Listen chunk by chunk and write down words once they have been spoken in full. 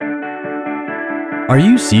Are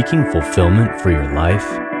you seeking fulfillment for your life?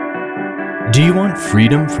 Do you want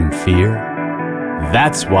freedom from fear?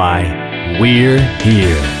 That's why we're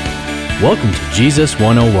here. Welcome to Jesus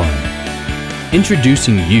 101,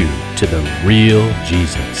 introducing you to the real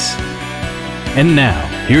Jesus. And now,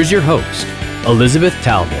 here's your host, Elizabeth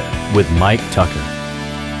Talbot with Mike Tucker.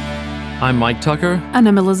 I'm Mike Tucker. And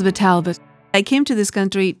I'm Elizabeth Talbot. I came to this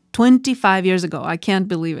country 25 years ago. I can't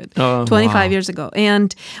believe it. 25 years ago.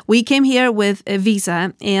 And we came here with a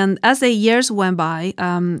visa. And as the years went by,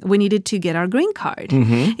 we needed to get our green card.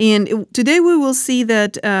 Mm-hmm. And today we will see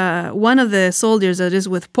that one of the soldiers that is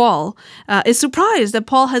with Paul is surprised that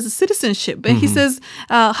Paul has a citizenship. And he says,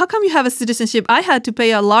 how come you have a citizenship? I had to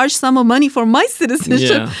pay a large sum of money for my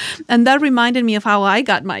citizenship. Yeah. And that reminded me of how I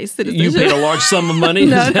got my citizenship. You paid a large sum of money?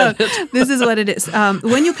 No. This is what it is.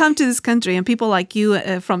 When you come to this country, and people like you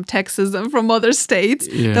from Texas and from other states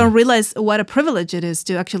don't realize what a privilege it is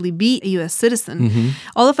to actually be a U.S. citizen. Mm-hmm.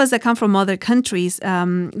 All of us that come from other countries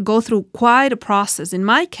go through quite a process. In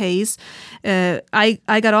my case, I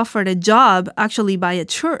got offered a job actually by a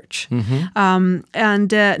church. Mm-hmm.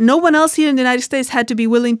 And no one else here in the United States had to be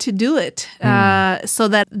willing to do it so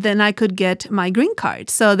that then I could get my green card.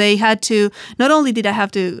 So they had to, not only did I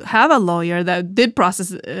have to have a lawyer that did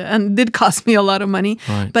process and did cost me a lot of money,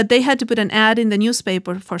 but they had to put an ad in the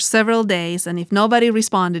newspaper for several days, and if nobody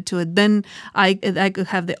responded to it, then I could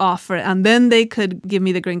have the offer, and then they could give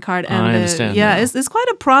me the green card. And I understand. It's quite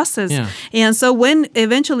a process. Yeah. And so when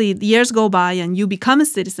eventually the years go by and you become a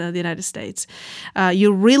citizen of the United States,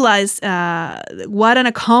 you realize what an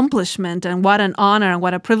accomplishment and what an honor and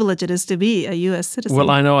what a privilege it is to be a U.S. citizen. Well,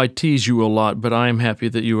 I know I tease you a lot, but I am happy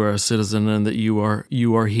that you are a citizen and that you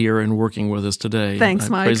are here and working with us today. Thanks,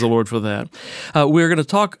 Mike. Praise the Lord for that. We're going to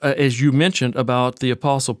talk, as you mentioned, about the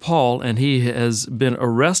Apostle Paul, and he has been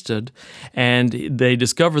arrested, and they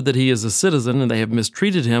discovered that he is a citizen, and they have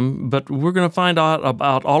mistreated him, but we're going to find out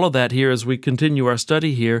about all of that here as we continue our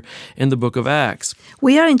study here in the book of Acts.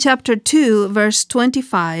 We are in chapter 2, verse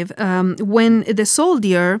 25, when the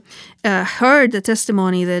soldier heard the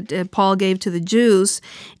testimony that Paul gave to the Jews,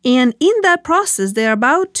 and in that process, they are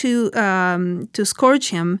about to scourge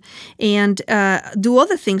him and do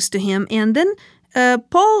other things to him, and then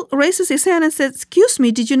Paul raises his hand and says, "Excuse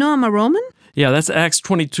me, did you know I'm a Roman?" Yeah, that's Acts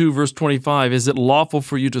 22, verse 25. Is it lawful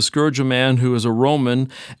for you to scourge a man who is a Roman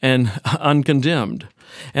and uncondemned?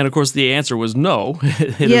 And, of course, the answer was no,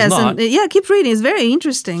 it is not. Keep reading. It's very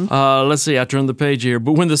interesting. Let's see, I turned the page here.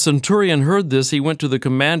 But when the centurion heard this, he went to the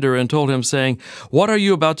commander and told him, saying, "What are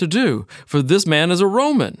you about to do? For this man is a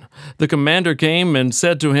Roman." The commander came and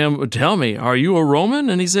said to him, "Tell me, are you a Roman?"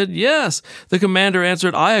 And he said, "Yes." The commander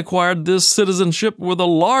answered, "I acquired this citizenship with a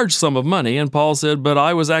large sum of money." And Paul said, "But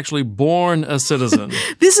I was actually born a citizen."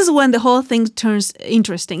 This is when the whole thing turns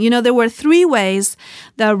interesting. You know, there were three ways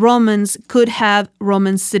that Romans could have Roman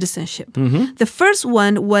citizenship. Mm-hmm. The first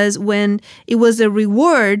one was when it was a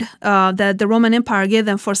reward that the Roman Empire gave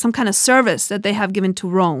them for some kind of service that they have given to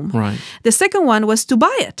Rome. Right. The second one was to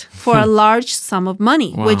buy it for a large sum of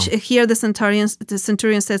money, Wow. which here the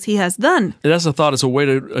centurion says he has done. That's a thought. It's a way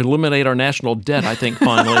to eliminate our national debt, I think,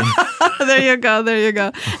 finally. There you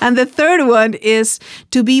go. And the third one is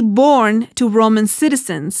to be born to Roman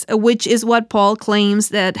citizens, which is what Paul claims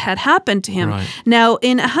that had happened to him. Right. Now,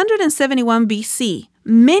 in 171 BC,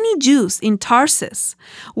 many Jews in Tarsus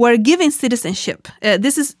were given citizenship.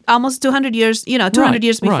 This is almost 200 years, 200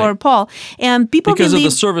 years before Paul. And people because believe,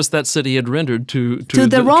 of the service that city had rendered to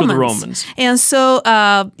the Romans. And so,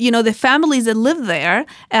 the families that lived there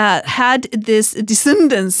had this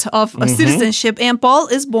descendants of citizenship. And Paul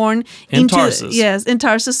is born in Tarsus. Yes, in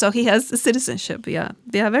Tarsus, so he has citizenship. Yeah,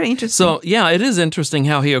 very interesting. So, it is interesting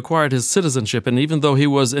how he acquired his citizenship. And even though he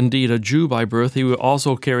was indeed a Jew by birth, he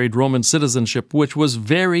also carried Roman citizenship, which was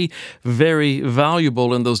very, very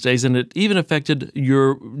valuable in those days, and it even affected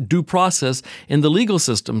your due process in the legal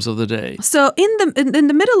systems of the day. So in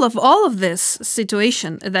the middle of all of this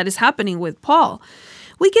situation that is happening with Paul,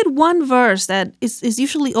 we get one verse that is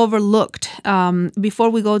usually overlooked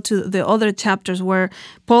before we go to the other chapters where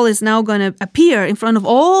Paul is now going to appear in front of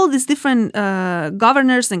all these different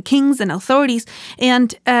governors and kings and authorities.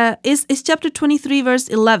 And it's chapter 23, verse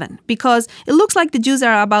 11, because it looks like the Jews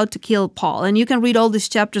are about to kill Paul. And you can read all these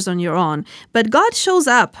chapters on your own. But God shows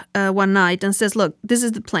up one night and says, "Look, this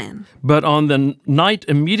is the plan." But on the night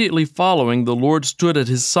immediately following, the Lord stood at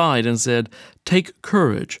his side and said, "Take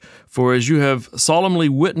courage, for as you have solemnly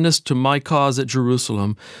witnessed to my cause at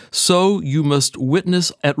Jerusalem, so you must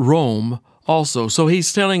witness at Rome also. So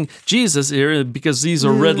he's telling Jesus here, because these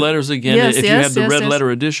are red letters again, if you have the red letter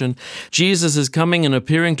edition, Jesus is coming and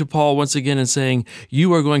appearing to Paul once again and saying,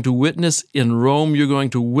 you are going to witness in Rome, you're going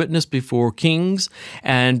to witness before kings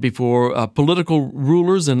and before political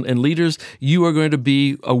rulers and leaders, you are going to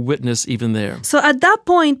be a witness even there. So at that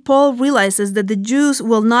point, Paul realizes that the Jews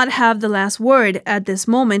will not have the last word at this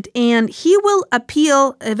moment, and he will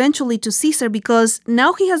appeal eventually to Caesar because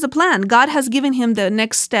now he has a plan. God has given him the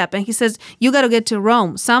next step, and he says, you got to get to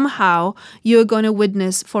Rome. Somehow you're going to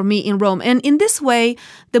witness for me in Rome. And in this way,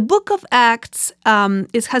 the book of Acts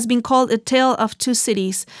has been called a tale of two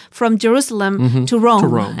cities, from Jerusalem to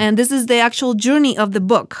Rome. And this is the actual journey of the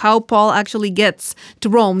book, how Paul actually gets to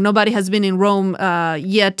Rome. Nobody has been in Rome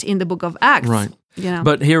yet in the book of Acts. Right. You know.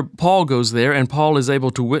 But here Paul goes there, and Paul is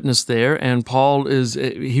able to witness there, and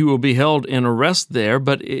he will be held in arrest there,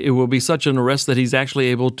 but it will be such an arrest that he's actually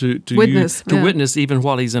able to witness even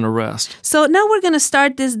while he's in arrest. So now we're going to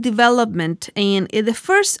start this development, and the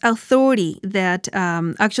first authority that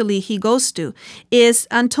actually he goes to is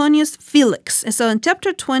Antonius Felix. So in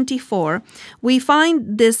chapter 24, we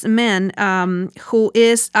find this man who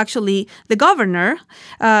is actually the governor.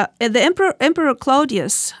 The Emperor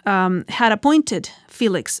Claudius had appointed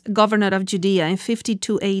Felix governor of Judea in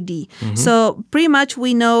 52 AD. So pretty much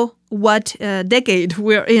we know what decade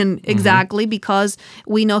we're in exactly because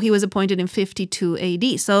we know he was appointed in 52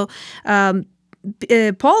 AD. So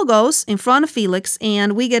Paul goes in front of Felix,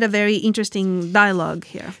 and we get a very interesting dialogue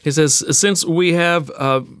here. He says, since we have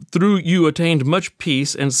through you attained much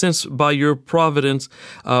peace, and since by your providence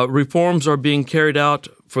reforms are being carried out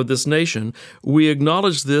for this nation, we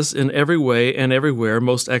acknowledge this in every way and everywhere,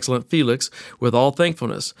 most excellent Felix, with all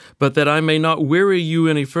thankfulness. But that I may not weary you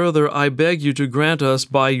any further, I beg you to grant us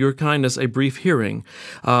by your kindness a brief hearing.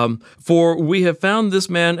 For we have found this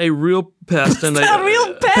man a real pest. And a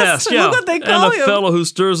real pest? Yeah. Look what they call him. And a fellow who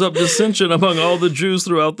stirs up dissension among all the Jews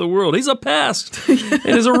throughout the world. He's a pest. And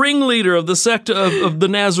is a ringleader of the sect of the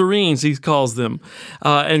Nazarenes, he calls them,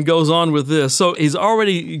 and goes on with this. So he's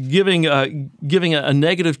already giving a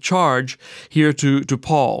negative charge here to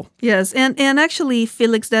Paul. Yes, and actually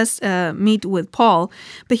Felix does meet with Paul,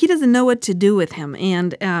 but he doesn't know what to do with him.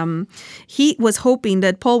 And he was hoping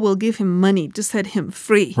that Paul will give him money to set him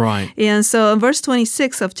free. Right. And so verse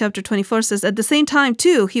 26 of chapter 24 says, at the same time,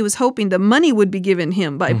 too, he was hoping that money would be given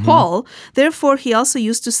him by Paul. Therefore, he also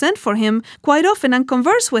used to send for him quite often and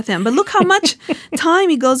converse with him. But look how much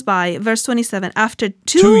time it goes by. Verse 27, after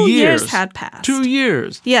 2 years had passed. 2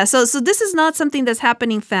 years. Yeah, so this is not something that's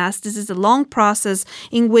happening fast. This is a long process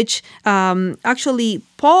in which actually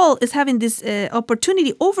Paul is having this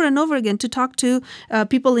opportunity over and over again to talk to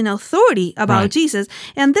people in authority about Jesus.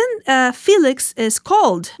 And then Felix is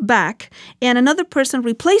called back, and another person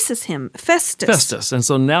replaces him, Festus. And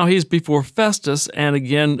so now he's before Festus, and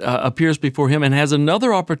again appears before him and has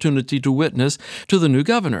another opportunity to witness to the new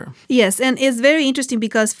governor. Yes, and it's very interesting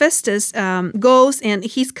because Festus goes and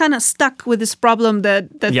he's kind of stuck with this problem that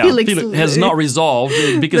Felix has not resolved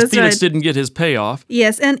because Felix didn't get his payoff.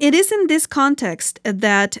 Yes, and it is in this context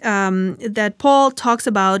that Paul talks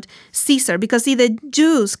about Caesar, because see, the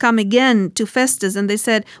Jews come again to Festus and they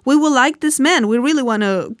said, we will like this man, we really want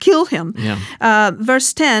to kill him. Yeah.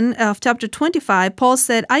 Verse 10 of chapter 25, Paul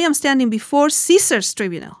said, I am standing before Caesar's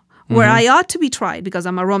tribunal, where I ought to be tried because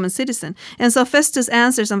I'm a Roman citizen. And so Festus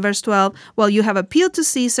answers in verse 12, well, you have appealed to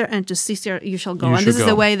Caesar, and to Caesar you shall go. And this is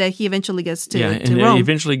the way that he eventually gets to Rome. He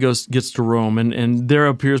eventually gets to Rome, and there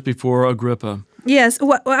appears before Agrippa. Yes,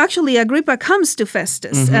 well, actually, Agrippa comes to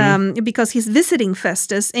Festus because he's visiting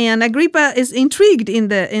Festus, and Agrippa is intrigued in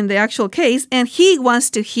the actual case, and he wants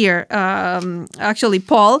to hear actually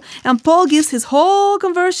Paul, and Paul gives his whole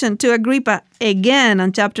conversion to Agrippa again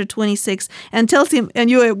on chapter 26 and tells him,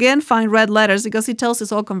 and you again find red letters because he tells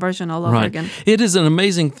his whole conversion all over again. It is an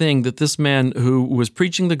amazing thing that this man who was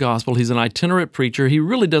preaching the gospel, he's an itinerant preacher, he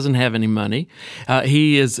really doesn't have any money.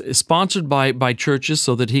 He is sponsored by churches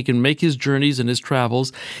so that he can make his journeys and his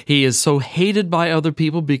travels. He is so hated by other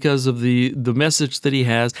people because of the message that he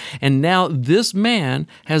has. And now this man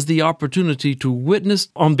has the opportunity to witness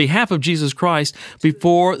on behalf of Jesus Christ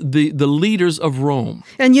before the leaders of Rome.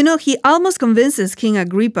 And you know, he almost convinces King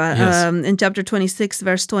Agrippa in chapter 26,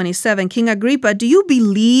 verse 27. King Agrippa, do you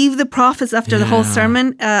believe the prophets after the whole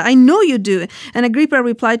sermon? I know you do. And Agrippa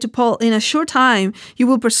replied to Paul, in a short time, you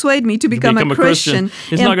will persuade me to become a Christian.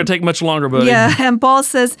 It's not going to take much longer, buddy. Yeah, and Paul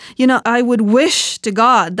says, you know, I would wish to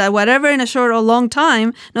God that whatever in a short or long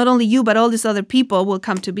time, not only you, but all these other people will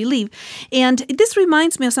come to believe. And this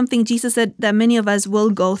reminds me of something Jesus said that many of us will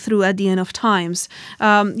go through at the end of times.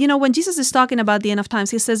 When Jesus is talking about the end of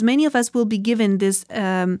times, he says many of us will be given this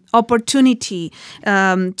opportunity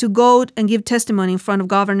to go and give testimony in front of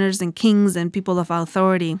governors and kings and people of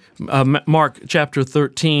authority. Mark chapter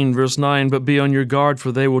 13, verse 9, "But be on your guard,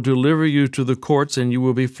 for they will deliver you to the courts, and you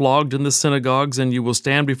will be flogged in the synagogues, and you will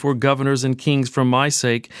stand before governors and kings for my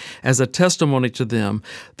sake as a testimony to them.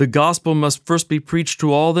 The gospel must first be preached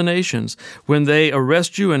to all the nations. When they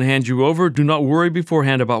arrest you and hand you over, do not worry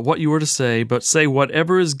beforehand about what you are to say, but say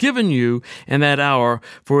whatever is given you in that hour,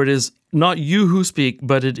 for it is not you who speak,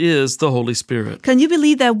 but it is the Holy Spirit." Can you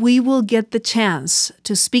believe that we will get the chance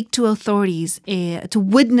to speak to authorities, to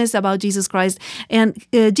witness about Jesus Christ? And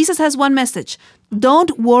Jesus has one message.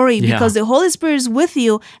 Don't worry, because the Holy Spirit is with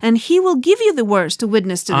you, and He will give you the words to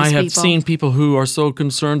witness to these people. I have seen people who are so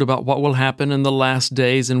concerned about what will happen in the last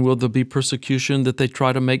days and will there be persecution that they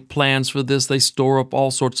try to make plans for this. They store up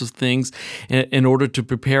all sorts of things in order to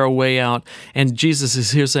prepare a way out. And Jesus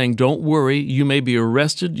is here saying, don't worry. You may be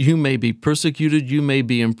arrested. You may be persecuted. You may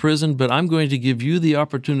be imprisoned, but I'm going to give you the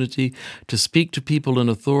opportunity to speak to people in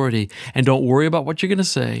authority. And don't worry about what you're going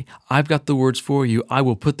to say. I've got the words for you. I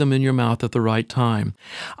will put them in your mouth at the right time.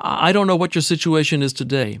 I don't know what your situation is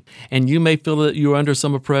today, and you may feel that you're under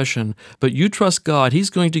some oppression, but you trust God. He's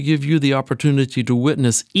going to give you the opportunity to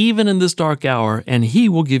witness even in this dark hour, and He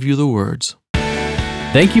will give you the words.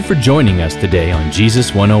 Thank you for joining us today on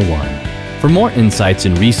Jesus 101. For more insights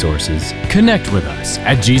and resources, connect with us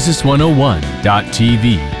at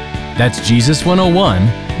Jesus101.tv. That's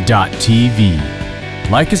Jesus101.tv.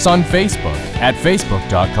 Like us on Facebook at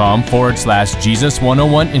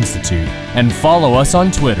facebook.com/Jesus101 Institute and follow us on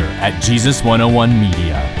Twitter at Jesus101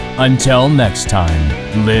 Media. Until next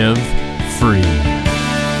time, live free.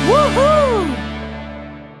 Woohoo!